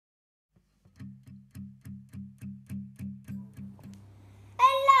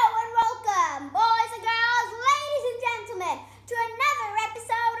Welcome, boys and girls, ladies and gentlemen, to another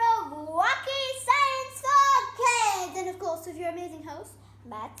episode of Wacky Science for Kids. And of course, with your amazing host,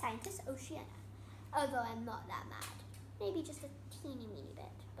 Mad Scientist Oceana. Although I'm not that mad. Maybe just a teeny weeny bit,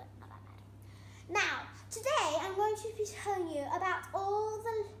 but not that mad. Now, today I'm going to be telling you about all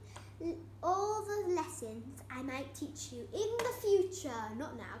the lessons I might teach you in the future.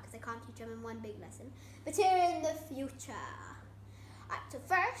 Not now, because I can't teach them in one big lesson, but here in the future. So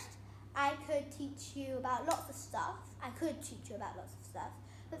first, I could teach you about lots of stuff. But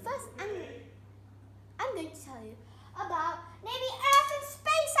first, I'm going to tell you about maybe Earth and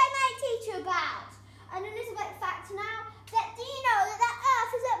space I might teach you about. And a little bit of fact now, that do you know that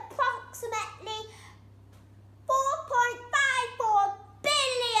Earth is approximately 4.54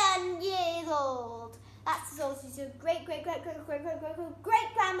 billion years old. That's also your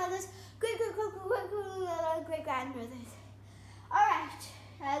great-great-great-great-great-great-great-grandmothers, great-great-great-great-great-grandmothers. Alright,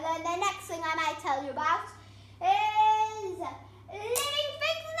 and then the next thing I might tell you about is living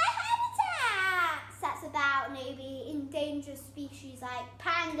things in their habitats. That's about maybe endangered species like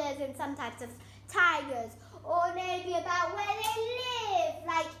pandas and some types of tigers, or maybe about where they live,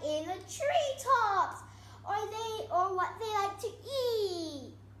 like in the treetops, or what they like to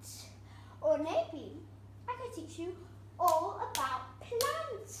eat. Or maybe I could teach you all about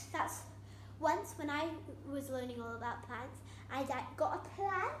plants. That's once when I was learning all about plants, I got a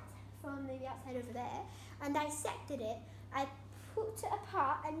plant from maybe outside over there and dissected it. I put it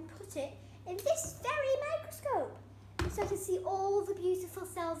apart and put it in this very microscope, so I can see all the beautiful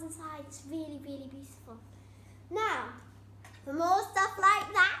cells inside. It's really, really beautiful. Now, for more stuff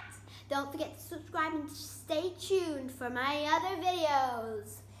like that, don't forget to subscribe and stay tuned for my other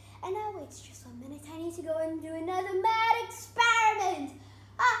videos. And now wait just 1 minute, I need to go and do another mad experiment.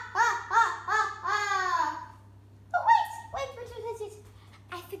 Oh wait,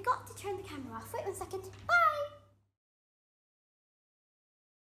 I forgot to turn the camera off. Wait 1 second.